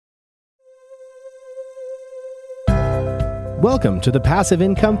Welcome to the Passive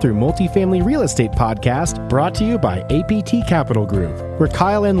Income Through Multifamily Real Estate podcast, brought to you by APT Capital Group, where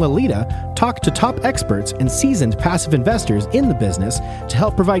Kyle and Lolita talk to top experts and seasoned passive investors in the business to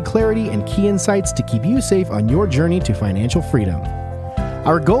help provide clarity and key insights to keep you safe on your journey to financial freedom.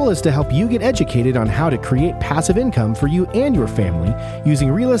 Our goal is to help you get educated on how to create passive income for you and your family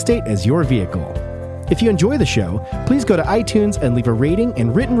using real estate as your vehicle. If you enjoy the show, please go to iTunes and leave a rating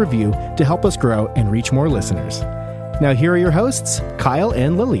and written review to help us grow and reach more listeners. Now here are your hosts, Kyle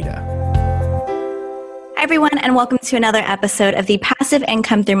and Lolita. Hi, everyone, and welcome to another episode of the Passive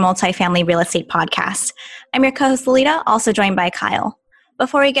Income Through Multifamily Real Estate podcast. I'm your co-host, Lolita, also joined by Kyle.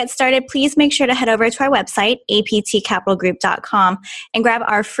 Before we get started, please make sure to head over to our website, aptcapitalgroup.com, and grab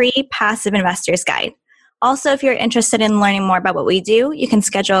our free Passive Investors Guide. Also, if you're interested in learning more about what we do, you can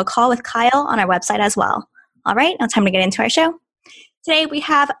schedule a call with Kyle on our website as well. All right, now time to get into our show. Today, we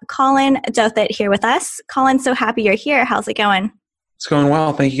have Colin Dothit here with us. Colin, so happy you're here. How's it going? It's going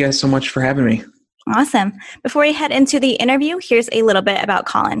well. Thank you guys so much for having me. Awesome. Before we head into the interview, here's a little bit about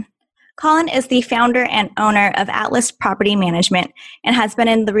Colin. Colin is the founder and owner of Atlas Property Management and has been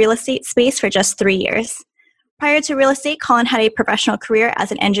in the real estate space for just 3 years. Prior to real estate, Colin had a professional career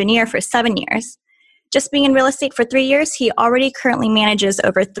as an engineer for 7 years. Just being in real estate for 3 years, he already currently manages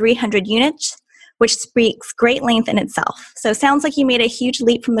over 300 units, which speaks great length in itself. So it sounds like you made a huge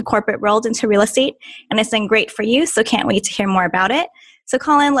leap from the corporate world into real estate, and it's been great for you, so can't wait to hear more about it. So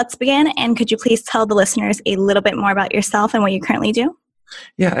Colin, let's begin, and could you please tell the listeners a little bit more about yourself and what you currently do?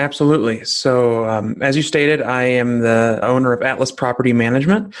 Yeah, absolutely. So as you stated, I am the owner of Atlas Property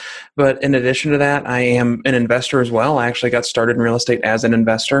Management, but in addition to that, I am an investor as well. I actually got started in real estate as an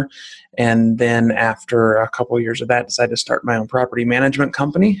investor, and then after a couple of years of that, decided to start my own property management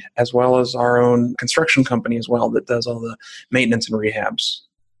company, as well as our own construction company as well that does all the maintenance and rehabs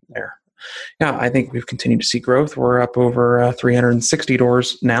there. Yeah, I think we've continued to see growth. We're up over 360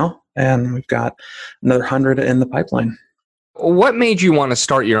 doors now, and we've got another 100 in the pipeline. What made you want to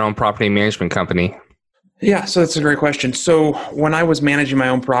start your own property management company? Yeah, so that's a great question. So when I was managing my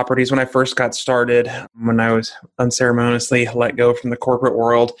own properties, when I first got started, when I was unceremoniously let go from the corporate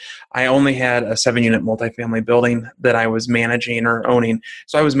world, I only had a 7-unit multifamily building that I was managing or owning.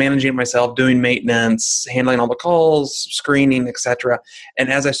 So I was managing it myself, doing maintenance, handling all the calls, screening, etc.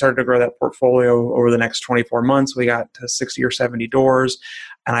 And as I started to grow that portfolio over the next 24 months, we got to 60 or 70 doors.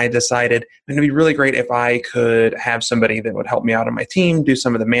 And I decided it would be really great if I could have somebody that would help me out on my team, do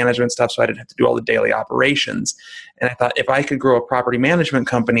some of the management stuff so I didn't have to do all the daily operations. And I thought if I could grow a property management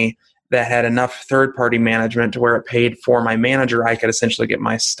company that had enough third-party management to where it paid for my manager, I could essentially get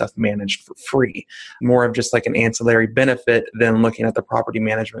my stuff managed for free. More of just like an ancillary benefit than looking at the property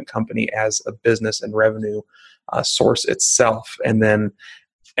management company as a business and revenue source itself. And then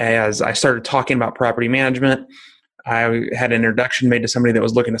as I started talking about property management, I had an introduction made to somebody that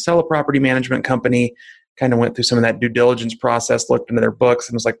was looking to sell a property management company, kind of went through some of that due diligence process, looked into their books,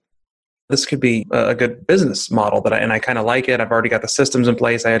 and was like, this could be a good business model and I kind of like it. I've already got the systems in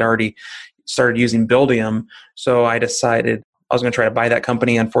place. I had already started using Buildium. So I decided I was going to try to buy that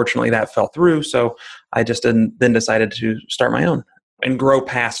company. Unfortunately, that fell through. So I just then decided to start my own and grow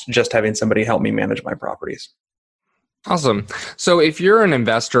past just having somebody help me manage my properties. Awesome. So if you're an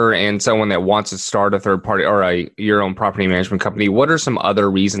investor and someone that wants to start a third party or your own property management company, what are some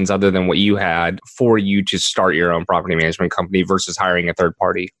other reasons other than what you had for you to start your own property management company versus hiring a third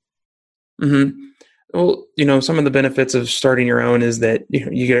party? Mm-hmm. Well, some of the benefits of starting your own is that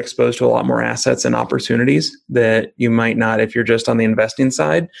you get exposed to a lot more assets and opportunities that you might not if you're just on the investing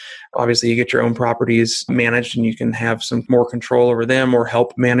side. Obviously, you get your own properties managed and you can have some more control over them or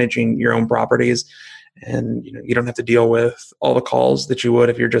help managing your own properties. And you don't have to deal with all the calls that you would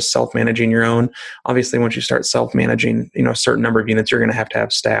if you're just self-managing your own. Obviously, once you start self-managing, a certain number of units, you're going to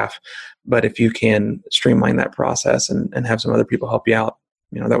have staff. But if you can streamline that process and have some other people help you out,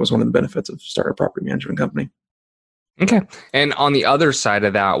 that was one of the benefits of starting a property management company. Okay. And on the other side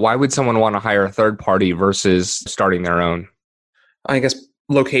of that, why would someone want to hire a third party versus starting their own? I guess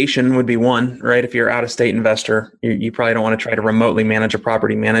location would be one, right? If you're out of state investor, you probably don't want to try to remotely manage a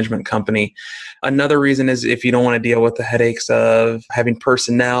property management company. Another reason is if you don't want to deal with the headaches of having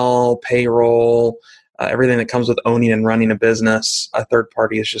personnel, payroll, everything that comes with owning and running a business, a third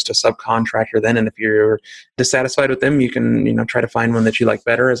party is just a subcontractor then. And if you're dissatisfied with them, you can, try to find one that you like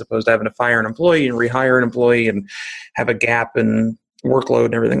better as opposed to having to fire an employee and rehire an employee and have a gap in workload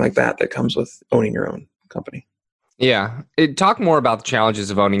and everything like that comes with owning your own company. Yeah. Talk more about the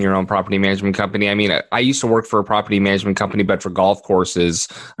challenges of owning your own property management company. I mean, I used to work for a property management company, but for golf courses.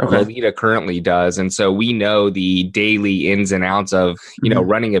 Okay. Lolita currently does. And so we know the daily ins and outs of,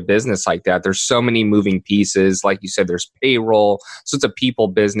 running a business like that. There's so many moving pieces. Like you said, there's payroll. So it's a people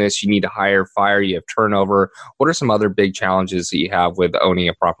business. You need to hire, fire, you have turnover. What are some other big challenges that you have with owning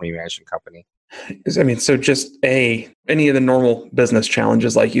a property management company? I mean, so just any of the normal business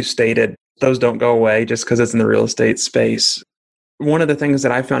challenges, like you stated, those don't go away just because it's in the real estate space. One of the things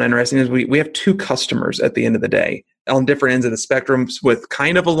that I found interesting is we have two customers at the end of the day on different ends of the spectrums with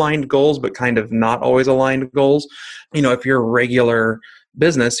kind of aligned goals, but kind of not always aligned goals. If you're a regular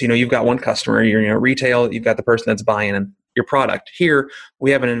business, you've got one customer, you're retail, you've got the person that's buying your product. Here, we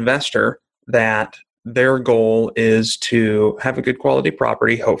have an investor that their goal is to have a good quality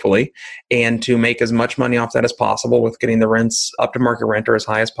property, hopefully, and to make as much money off that as possible with getting the rents up to market rent or as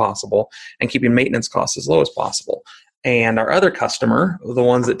high as possible and keeping maintenance costs as low as possible. And our other customer, the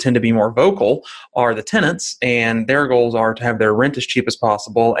ones that tend to be more vocal, are the tenants, and their goals are to have their rent as cheap as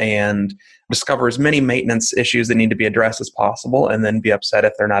possible and discover as many maintenance issues that need to be addressed as possible, and then be upset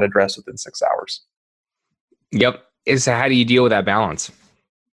if they're not addressed within 6 hours. Yep. So how do you deal with that balance?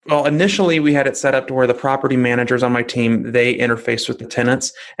 Well, initially we had it set up to where the property managers on my team, they interfaced with the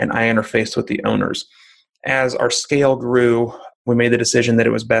tenants and I interfaced with the owners. As our scale grew, we made the decision that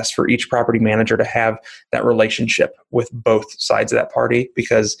it was best for each property manager to have that relationship with both sides of that party,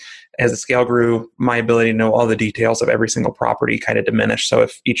 because as the scale grew, my ability to know all the details of every single property kind of diminished. So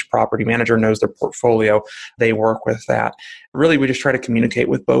if each property manager knows their portfolio, they work with that. Really, we just try to communicate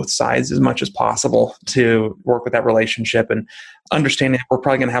with both sides as much as possible to work with that relationship and understanding that we're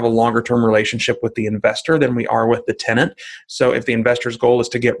probably going to have a longer term relationship with the investor than we are with the tenant. So if the investor's goal is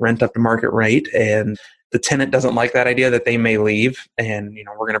to get rent up to market rate and the tenant doesn't like that idea, that they may leave, and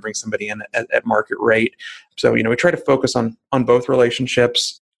we're going to bring somebody in at market rate. So we try to focus on both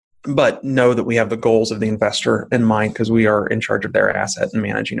relationships, but know that we have the goals of the investor in mind because we are in charge of their asset and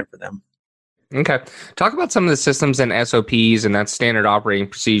managing it for them. Okay. Talk about some of the systems and SOPs and that standard operating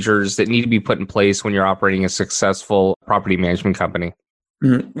procedures that need to be put in place when you're operating a successful property management company.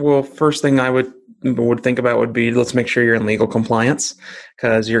 Mm-hmm. Well, first thing I would think about would be, let's make sure you're in legal compliance,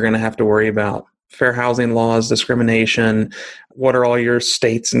 because you're going to have to worry about fair housing laws, discrimination, what are all your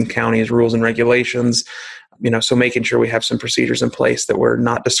states and counties rules and regulations, so making sure we have some procedures in place that we're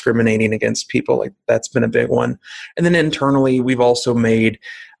not discriminating against people, like that's been a big one. And then internally, we've also made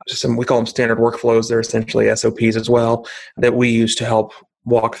we call them standard workflows. They're essentially SOPs as well, that we use to help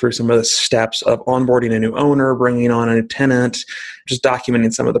walk through some of the steps of onboarding a new owner, bringing on a new tenant, just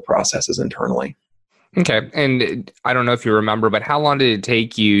documenting some of the processes internally. Okay. And I don't know if you remember, but how long did it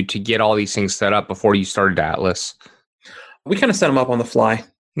take you to get all these things set up before you started Atlas? We kind of set them up on the fly.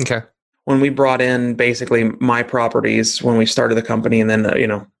 Okay. When we brought in basically my properties when we started the company, and then,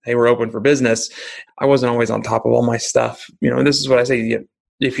 they were open for business, I wasn't always on top of all my stuff. And this is what I say,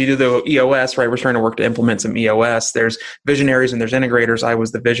 if you do the EOS, right, we're starting to work to implement some EOS. There's visionaries and there's integrators. I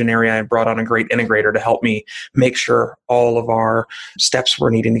was the visionary. I brought on a great integrator to help me make sure all of our steps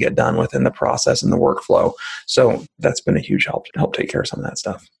were needing to get done within the process and the workflow. So that's been a huge help to help take care of some of that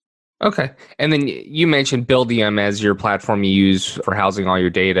stuff. Okay. And then you mentioned Buildium as your platform you use for housing all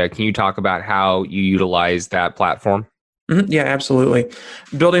your data. Can you talk about how you utilize that platform? Mm-hmm. Yeah, absolutely.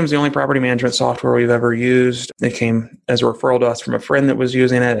 Buildium is the only property management software we've ever used. It came as a referral to us from a friend that was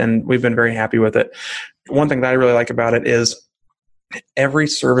using it, and we've been very happy with it. One thing that I really like about it is every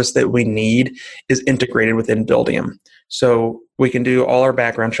service that we need is integrated within Buildium. So we can do all our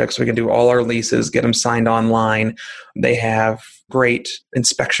background checks. We can do all our leases, get them signed online. They have great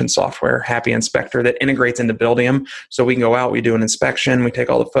inspection software, Happy Inspector, that integrates into Buildium. So we can go out, we do an inspection, we take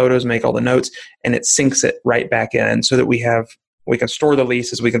all the photos, make all the notes, and it syncs it right back in so that we can store the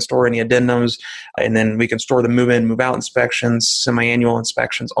leases, we can store any addendums, and then we can store the move-in, move-out inspections, semi-annual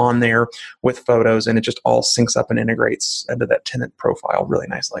inspections on there with photos, and it just all syncs up and integrates into that tenant profile really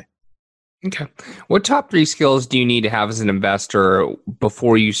nicely. Okay. What top 3 skills do you need to have as an investor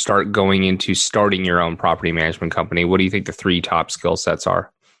before you start going into starting your own property management company? What do you think the 3 top skill sets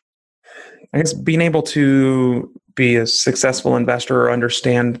are? I guess being able to be a successful investor or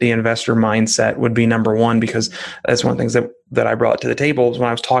understand the investor mindset would be number one, because that's one of the things that I brought to the table when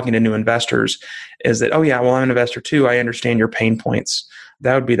I was talking to new investors is that, oh yeah, well, I'm an investor too. I understand your pain points.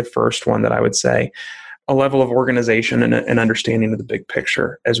 That would be the first one that I would say. A level of organization and understanding of the big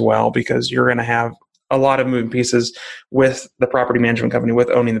picture as well, because you're going to have a lot of moving pieces with the property management company, with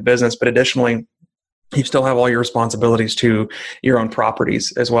owning the business. But additionally, you still have all your responsibilities to your own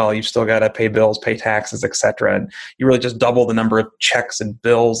properties as well. You've still got to pay bills, pay taxes, etc. And you really just double the number of checks and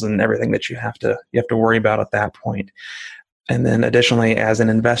bills and everything that you have to worry about at that point. And then additionally, as an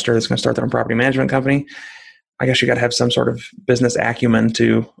investor that's going to start their own property management company, I guess you got to have some sort of business acumen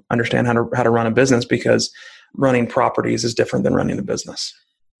to understand how to run a business, because running properties is different than running a business.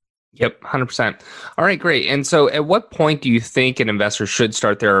 Yep, 100%. All right, great. And so at what point do you think an investor should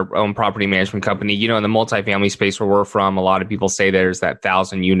start their own property management company? You know, in the multifamily space where we're from, a lot of people say there's that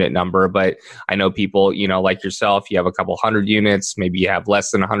 1,000 unit number, but I know people, you know, like yourself, you have a couple hundred units, maybe you have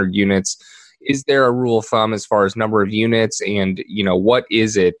less than 100 units. Is there a rule of thumb as far as number of units? And, you know, what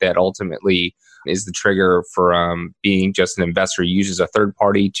is it that ultimately is the trigger for being just an investor who uses a third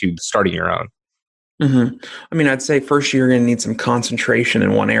party to starting your own? Mm-hmm. I mean, I'd say first you're going to need some concentration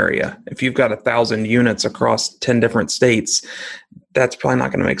in one area. If you've got 1,000 units across 10 different states, that's probably not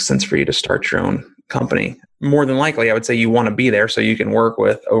going to make sense for you to start your own company. More than likely, I would say you want to be there so you can work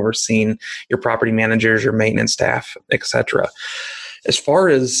with overseeing your property managers, your maintenance staff, etc. As far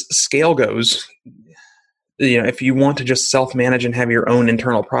as scale goes, you know, if you want to just self-manage and have your own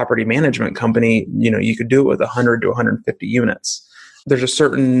internal property management company, you know, you could do it with 100 to 150 units. There's a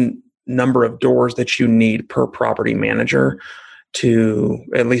certain number of doors that you need per property manager to,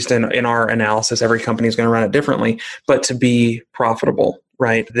 at least in our analysis, every company is going to run it differently, but to be profitable,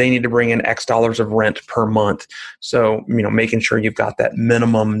 right? They need to bring in X dollars of rent per month. So, you know, making sure you've got that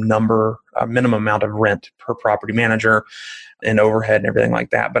minimum amount of rent per property manager and overhead and everything like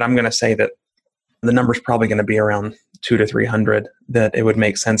that. But I'm going to say that the number is probably going to be around 200 to 300, that it would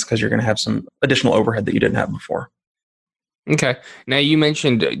make sense because you're going to have some additional overhead that you didn't have before. Okay. Now you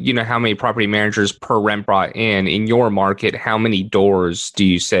mentioned, you know, how many property managers per rent brought in your market. How many doors do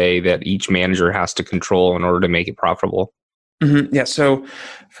you say that each manager has to control in order to make it profitable? Mm-hmm. Yeah. So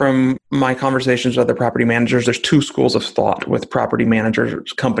from my conversations with other property managers, there's two schools of thought with property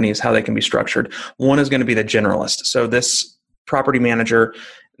managers, companies, how they can be structured. One is going to be the generalist. So this property manager,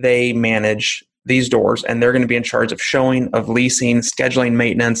 they manage these doors, and they're going to be in charge of showing, of leasing, scheduling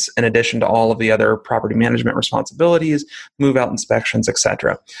maintenance, in addition to all of the other property management responsibilities, move out inspections,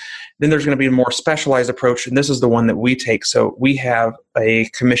 etc. Then there's going to be a more specialized approach, and this is the one that we take. So we have a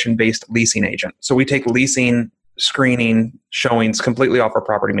commission-based leasing agent. So we take leasing, screening, showings completely off our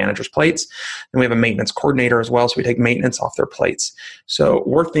property manager's plates. And we have a maintenance coordinator as well, so we take maintenance off their plates. So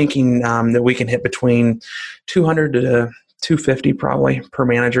we're thinking that we can hit between 200 to 250 probably per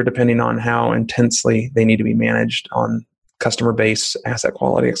manager, depending on how intensely they need to be managed on customer base, asset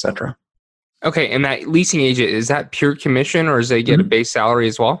quality, etc. Okay. And that leasing agent, is that pure commission, or does they get a base salary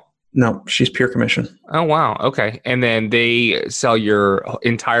as well? No, she's pure commission. Oh, wow. Okay. And then they sell your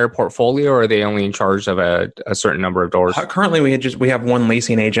entire portfolio, or are they only in charge of a certain number of doors? Currently, we have one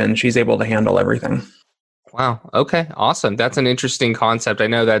leasing agent, and she's able to handle everything. Wow. Okay. Awesome. That's an interesting concept. I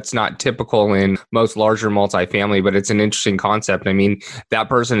know that's not typical in most larger multifamily, but it's an interesting concept. I mean, that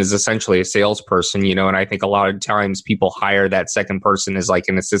person is essentially a salesperson, you know, and I think a lot of times people hire that second person as like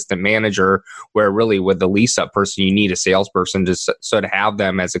an assistant manager, where really with the lease up person, you need a salesperson so to have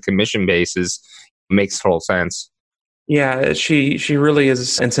them as a commission basis makes total sense. Yeah, she really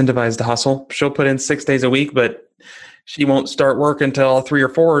is incentivized to hustle. She'll put in 6 days a week, but she won't start work until 3 or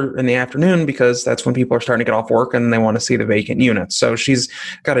 4 in the afternoon, because that's when people are starting to get off work and they want to see the vacant units. So she's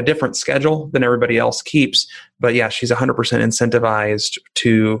got a different schedule than everybody else keeps. But yeah, she's 100% incentivized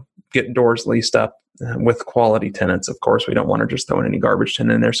to get doors leased up with quality tenants. Of course, we don't want her just throwing any garbage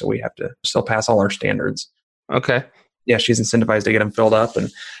tenant in there, so we have to still pass all our standards. Okay. Yeah, she's incentivized to get them filled up.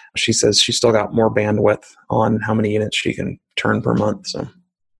 And she says she's still got more bandwidth on how many units she can turn per month.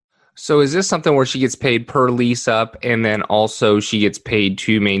 So is this something where she gets paid per lease up, and then also she gets paid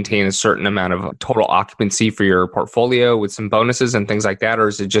to maintain a certain amount of total occupancy for your portfolio with some bonuses and things like that? Or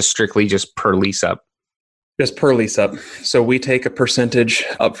is it just strictly just per lease up? Just per lease up. So we take a percentage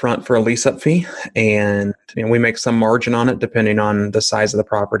upfront for a lease up fee, and we make some margin on it depending on the size of the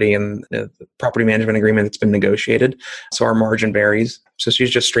property and the property management agreement that's been negotiated. So our margin varies. So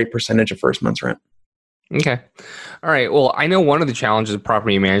she's just straight percentage of first month's rent. Okay. All right. Well, I know one of the challenges of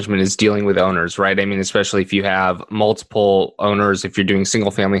property management is dealing with owners, right? I mean, especially if you have multiple owners, if you're doing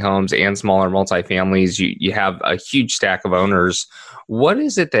single family homes and smaller multifamilies, you have a huge stack of owners. What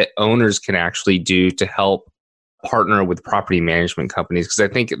is it that owners can actually do to help partner with property management companies? Because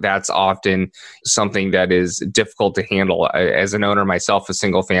I think that's often something that is difficult to handle. As an owner myself of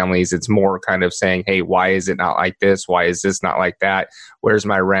single families, it's more kind of saying, hey, why is it not like this? Why is this not like that? Where's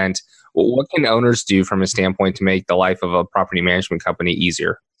my rent? What can owners do from a standpoint to make the life of a property management company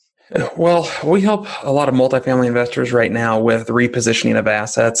easier? Well, we help a lot of multifamily investors right now with repositioning of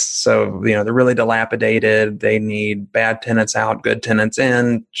assets. So, they're really dilapidated. They need bad tenants out, good tenants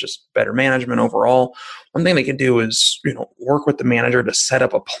in, just better management overall. One thing they can do is, work with the manager to set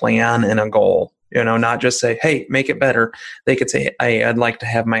up a plan and a goal. Not just say, hey, make it better. They could say, hey, I'd like to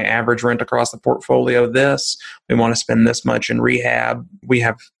have my average rent across the portfolio this. We want to spend this much in rehab. We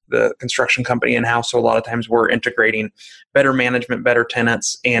have the construction company in-house, so a lot of times we're integrating better management, better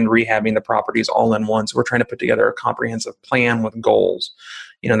tenants, and rehabbing the properties all in one. So we're trying to put together a comprehensive plan with goals.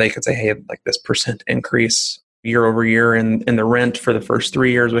 They could say, hey, like this % increase year over year in the rent for the first 3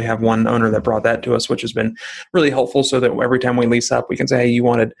 years. We have one owner that brought that to us, which has been really helpful, so that every time we lease up, we can say, hey, you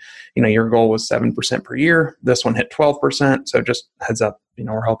wanted, your goal was 7% per year. This one hit 12%. So just heads up,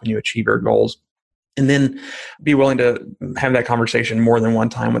 we're helping you achieve your goals. And then be willing to have that conversation more than one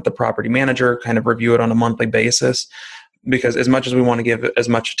time with the property manager, kind of review it on a monthly basis. Because as much as we want to give as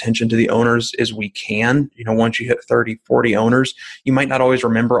much attention to the owners as we can, once you hit 30, 40 owners, you might not always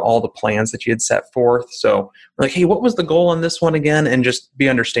remember all the plans that you had set forth. So we're like, hey, what was the goal on this one again? And just be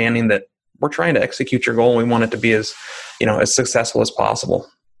understanding that we're trying to execute your goal and we want it to be as successful as possible.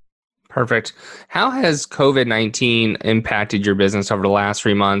 Perfect. How has COVID-19 impacted your business over the last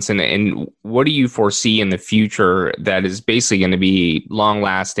 3 months? And what do you foresee in the future that is basically going to be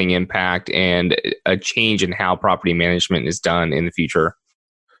long-lasting impact and a change in how property management is done in the future?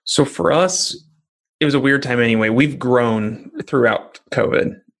 So for us, it was a weird time anyway. We've grown throughout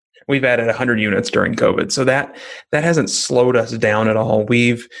COVID. We've added 100 units during COVID. So that hasn't slowed us down at all.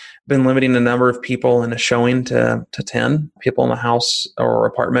 We've been limiting the number of people in a showing to 10 people in the house or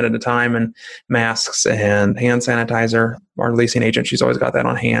apartment at a time, and masks and hand sanitizer. Our leasing agent, she's always got that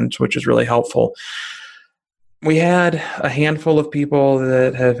on hand, which is really helpful. We had a handful of people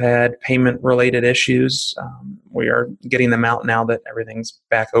that have had payment-related issues. We are getting them out now that everything's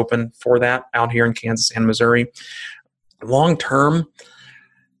back open for that out here in Kansas and Missouri. Long term,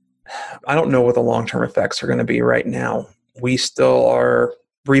 I don't know what the long-term effects are going to be right now. We still are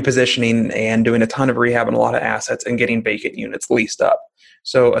repositioning and doing a ton of rehab and a lot of assets and getting vacant units leased up.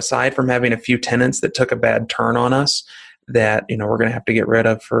 So aside from having a few tenants that took a bad turn on us that, we're going to have to get rid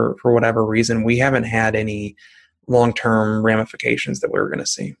of for whatever reason, we haven't had any long-term ramifications that we were going to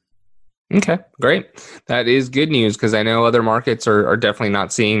see. Okay, great. That is good news because I know other markets are definitely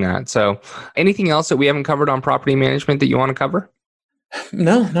not seeing that. So anything else that we haven't covered on property management that you want to cover?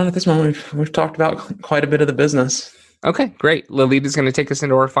 No, not at this moment. We've talked about quite a bit of the business. Okay, great. Lolita's going to take us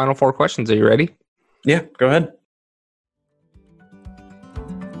into our final 4 questions. Are you ready? Yeah, go ahead.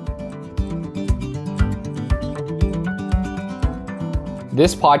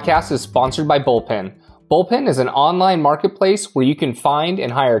 This podcast is sponsored by Bullpen. Bullpen is an online marketplace where you can find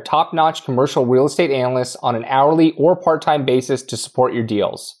and hire top-notch commercial real estate analysts on an hourly or part-time basis to support your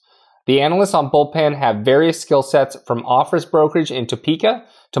deals. The analysts on Bullpen have various skill sets from office brokerage in Topeka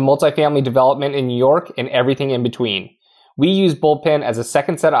to multifamily development in New York and everything in between. We use Bullpen as a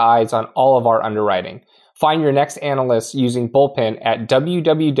second set of eyes on all of our underwriting. Find your next analyst using Bullpen at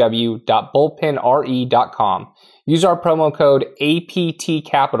www.bullpenre.com. Use our promo code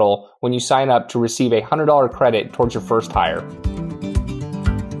APTCapital when you sign up to receive a $100 credit towards your first hire.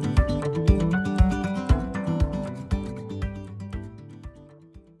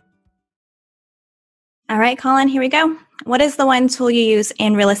 All right, Colin, here we go. What is the one tool you use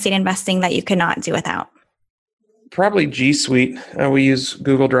in real estate investing that you could not do without? Probably G Suite. We use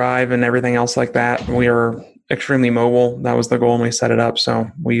Google Drive and everything else like that. We are extremely mobile. That was the goal when we set it up.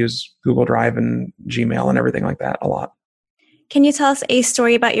 So we use Google Drive and Gmail and everything like that a lot. Can you tell us a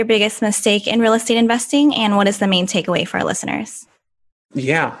story about your biggest mistake in real estate investing, and what is the main takeaway for our listeners?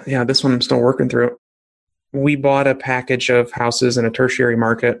 Yeah, this one I'm still working through. We bought a package of houses in a tertiary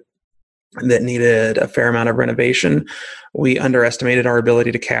market that needed a fair amount of renovation. We underestimated our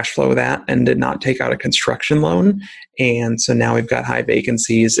ability to cash flow that and did not take out a construction loan. And so now we've got high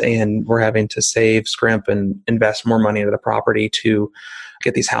vacancies and we're having to save, scrimp, and invest more money into the property to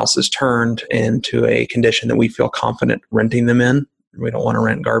get these houses turned into a condition that we feel confident renting them in. We don't want to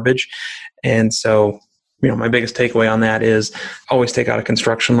rent garbage. And so, my biggest takeaway on that is always take out a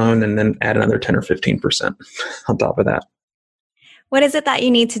construction loan and then add another 10 or 15% on top of that. What is it that you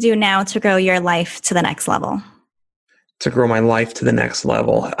need to do now to grow your life to the next level? To grow my life to the next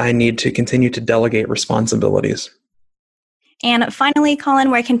level, I need to continue to delegate responsibilities. And finally, Colin,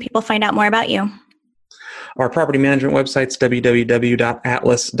 where can people find out more about you? Our property management website's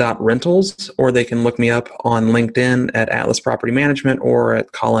www.atlas.rentals, or they can look me up on LinkedIn at Atlas Property Management or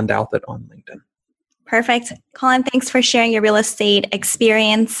at Colin Douthit on LinkedIn. Perfect. Colin, thanks for sharing your real estate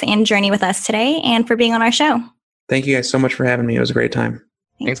experience and journey with us today and for being on our show. Thank you guys so much for having me. It was a great time.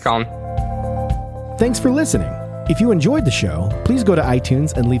 Thanks, Colin. Thanks for listening. If you enjoyed the show, please go to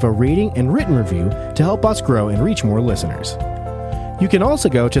iTunes and leave a rating and written review to help us grow and reach more listeners. You can also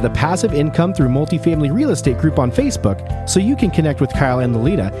go to the Passive Income Through Multifamily Real Estate group on Facebook so you can connect with Kyle and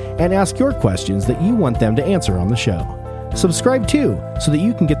Lolita and ask your questions that you want them to answer on the show. Subscribe too so that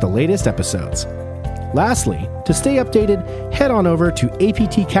you can get the latest episodes. Lastly, to stay updated, head on over to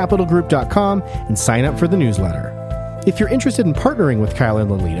aptcapitalgroup.com and sign up for the newsletter. If you're interested in partnering with Kyle and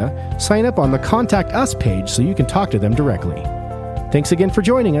Lolita, sign up on the Contact Us page so you can talk to them directly. Thanks again for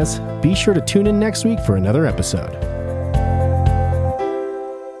joining us. Be sure to tune in next week for another episode.